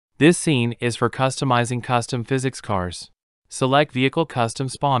This scene is for customizing custom physics cars. Select Vehicle Custom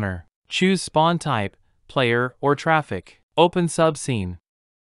Spawner. Choose Spawn Type, Player, or Traffic. Open Subscene.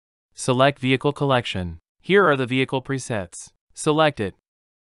 Select Vehicle Collection. Here are the vehicle presets. Select it.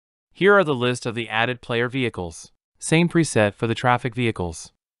 Here are the list of the added player vehicles. Same preset for the traffic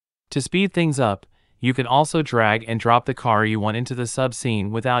vehicles. To speed things up, you can also drag and drop the car you want into the subscene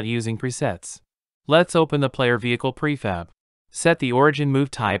without using presets. Let's open the player vehicle prefab. Set the origin move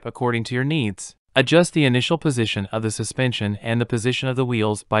type according to your needs. Adjust the initial position of the suspension and the position of the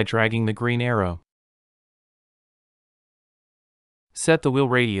wheels by dragging the green arrow. Set the wheel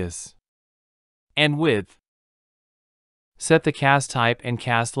radius and width. Set the cast type and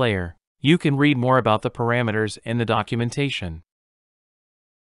cast layer. You can read more about the parameters in the documentation.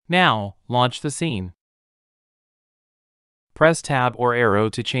 Now, launch the scene. Press Tab or arrow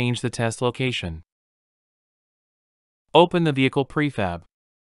to change the test location. Open the vehicle prefab.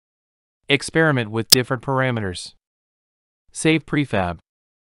 Experiment with different parameters. Save prefab.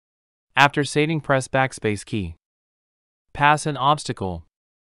 After saving, press backspace key. Pass an obstacle.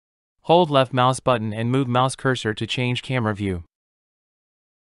 Hold left mouse button and move mouse cursor to change camera view.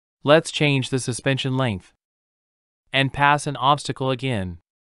 Let's change the suspension length. And pass an obstacle again.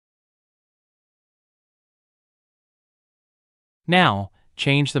 Now,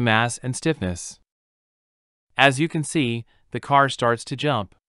 change the mass and stiffness. As you can see, the car starts to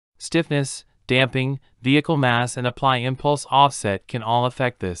jump. Stiffness, damping, vehicle mass, and apply impulse offset can all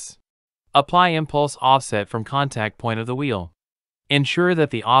affect this. Apply impulse offset from contact point of the wheel. Ensure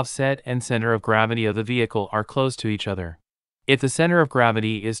that the offset and center of gravity of the vehicle are close to each other. If the center of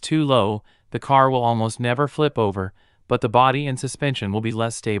gravity is too low, the car will almost never flip over, but the body and suspension will be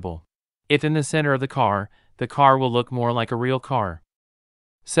less stable. If in the center of the car will look more like a real car.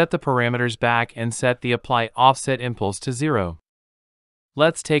 Set the parameters back and set the apply offset impulse to 0.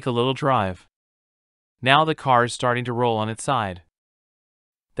 Let's take a little drive. Now the car is starting to roll on its side.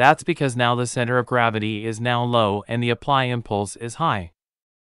 That's because now the center of gravity is now low and the apply impulse is high.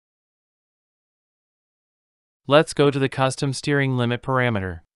 Let's go to the custom steering limit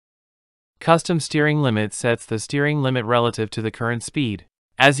parameter. Custom steering limit sets the steering limit relative to the current speed.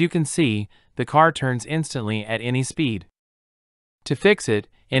 As you can see, the car turns instantly at any speed. To fix it,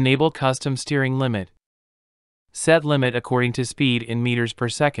 enable custom steering limit. Set limit according to speed in meters per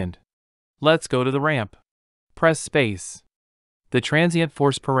second. Let's go to the ramp. Press space. The transient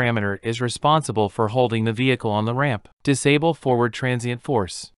force parameter is responsible for holding the vehicle on the ramp. Disable forward transient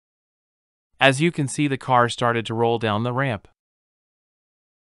force. As you can see, the car started to roll down the ramp.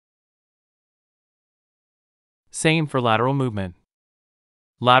 Same for lateral movement.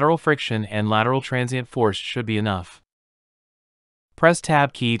 Lateral friction and lateral transient force should be enough. Press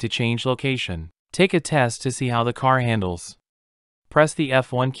Tab key to change location. Take a test to see how the car handles. Press the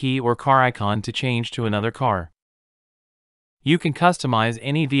F1 key or car icon to change to another car. You can customize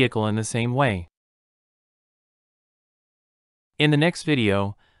any vehicle in the same way. In the next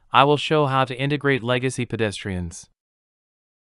video, I will show how to integrate legacy pedestrians.